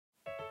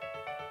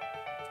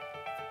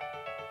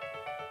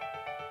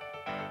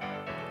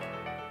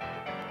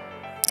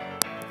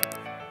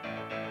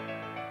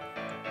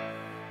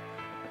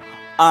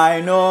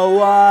I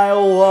know I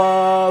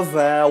love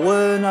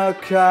Ellon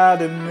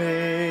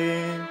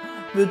Academy.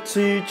 The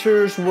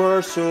teachers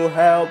were so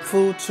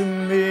helpful to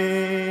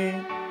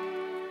me.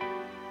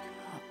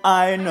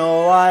 I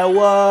know I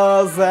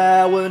love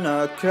Ellon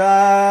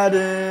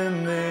Academy.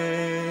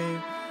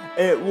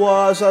 It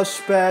was a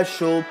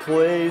special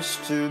place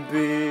to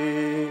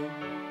be.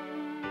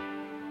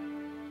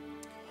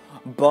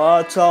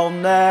 But I'll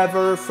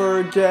never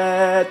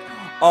forget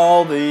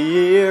all the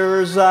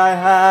years I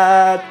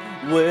had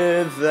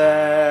with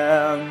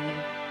them.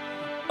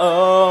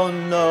 Oh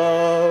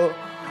no,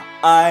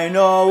 I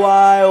know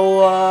I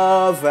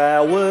love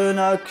Ellon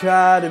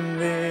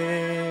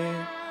Academy.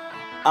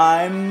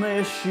 I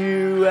miss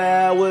you,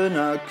 Ellon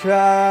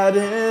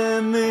Academy.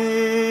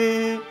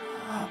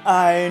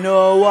 I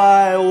know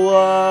I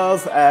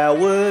love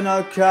Ellon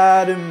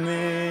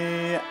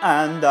Academy,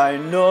 and I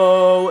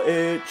know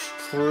it's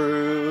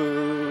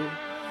true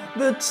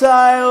that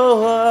I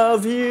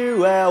love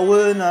you,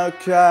 Ellon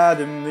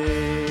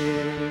Academy.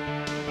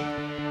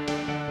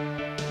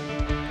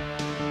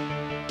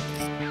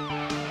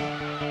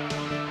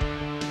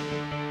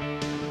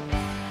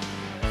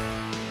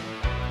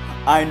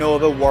 I know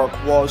the work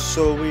was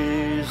so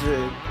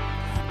easy,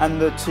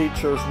 and the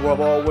teachers were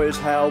always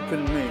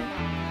helping me.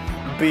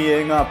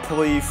 Being a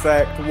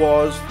prefect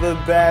was the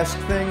best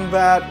thing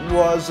that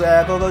was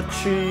ever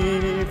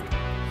achieved.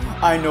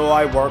 I know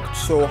I worked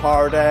so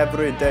hard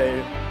every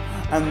day,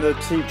 and the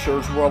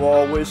teachers were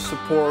always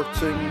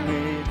supporting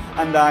me.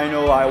 And I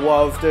know I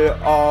loved it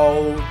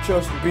all,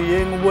 just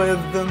being with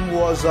them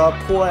was a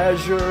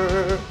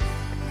pleasure.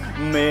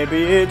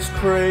 Maybe it's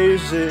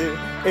crazy,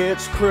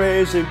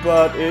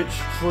 but it's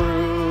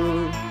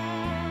true.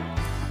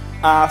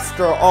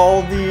 After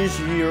all these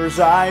years,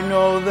 I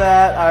know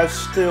that I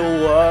still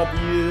love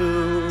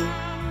you.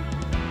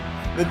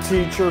 The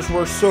teachers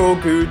were so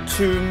good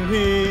to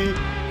me.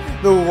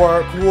 The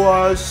work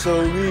was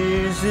so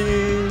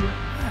easy,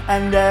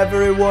 and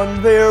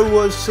everyone there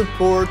was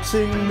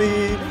supporting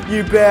me.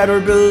 You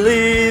better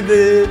believe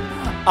it,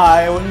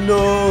 I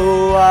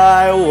know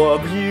I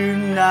love you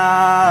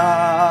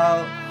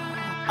now.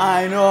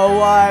 I know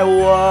I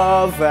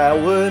love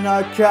Ellon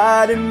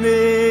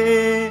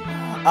Academy.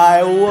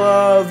 I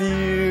love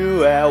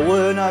you,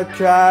 Ellon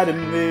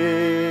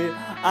Academy.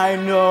 I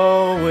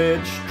know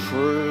it's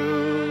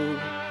true.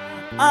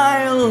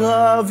 I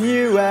love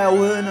you,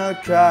 Ellon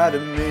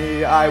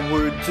Academy. I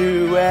would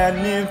do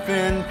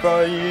anything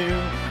for you,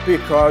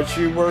 because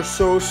you were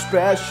so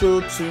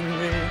special to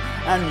me,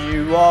 and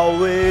you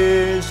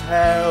always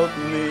helped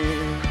me.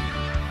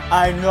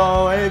 I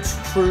know it's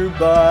true,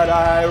 but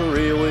I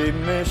really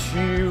miss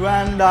you,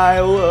 and I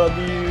love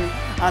you,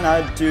 and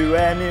I'd do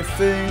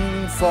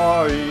anything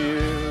for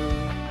you.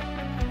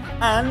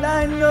 And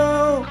I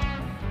know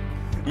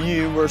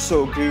you were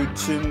so good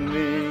to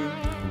me.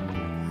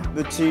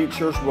 The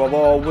teachers were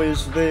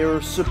always there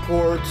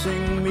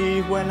supporting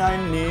me when I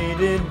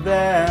needed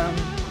them.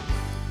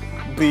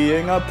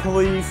 Being a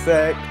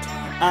prefect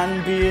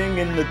and being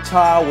in the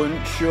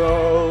talent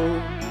show,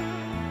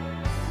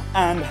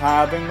 and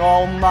having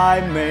all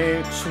my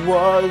mates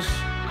was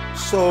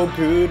so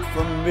good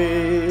for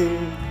me.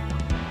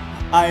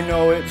 I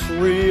know it's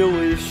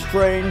really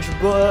strange,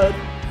 but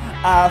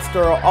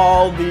after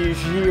all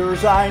these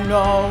years, I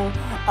know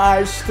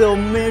I still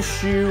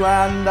miss you,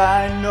 and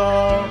I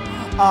know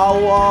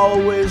I'll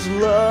always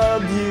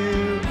love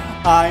you.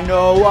 I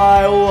know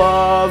I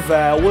love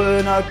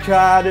Ellon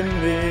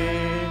Academy.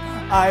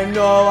 I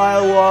know I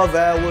love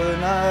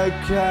Ellon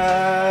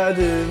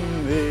Academy.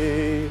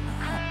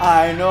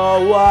 I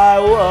know I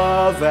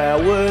love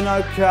Ellon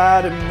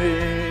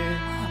Academy.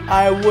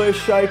 I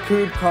wish I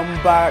could come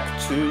back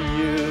to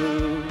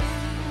you,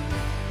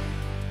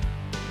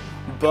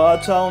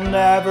 but I'll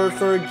never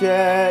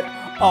forget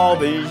all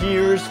the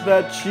years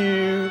that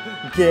you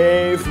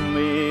gave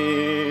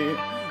me.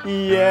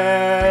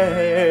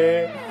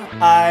 Yeah,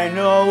 I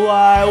know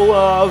I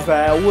love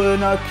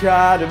Ellon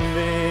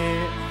Academy.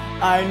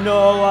 I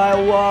know I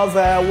love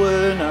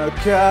Ellon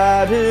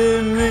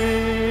Academy.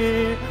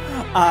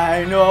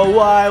 I know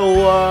I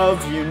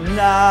love you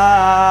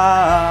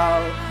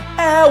now,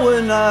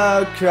 Ellon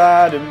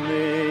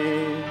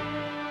Academy.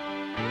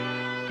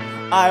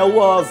 I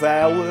love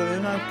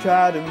Ellon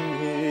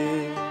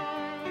Academy.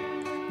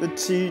 The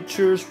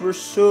teachers were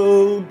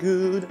so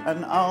good,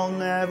 and I'll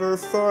never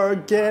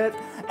forget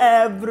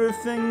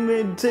everything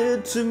they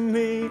did to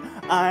me.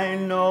 I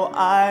know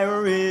I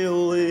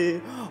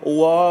really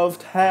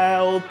loved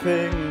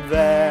helping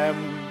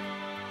them.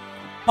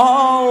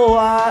 All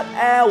at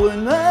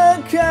Ellon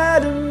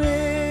Academy.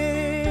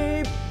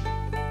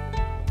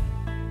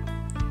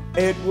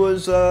 It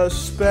was a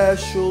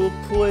special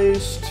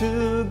place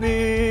to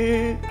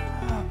be.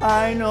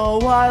 I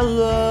know I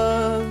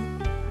love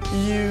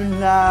you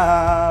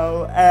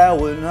now,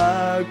 Ellon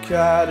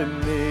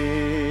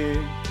Academy.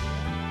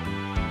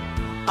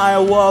 I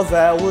love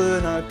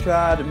Ellon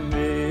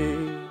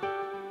Academy.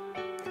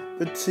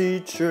 The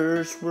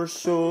teachers were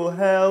so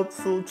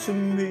helpful to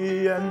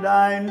me, and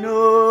I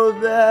know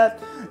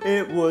that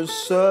It was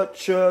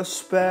such a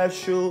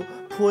special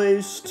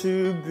place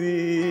to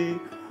be.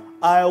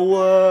 I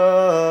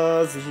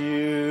love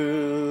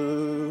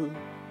you,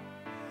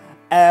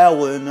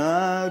 Ellon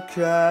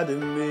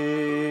Academy.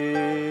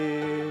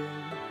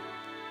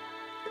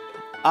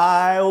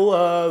 I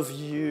love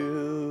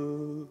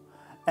you,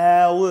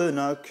 Ellon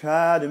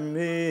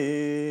Academy.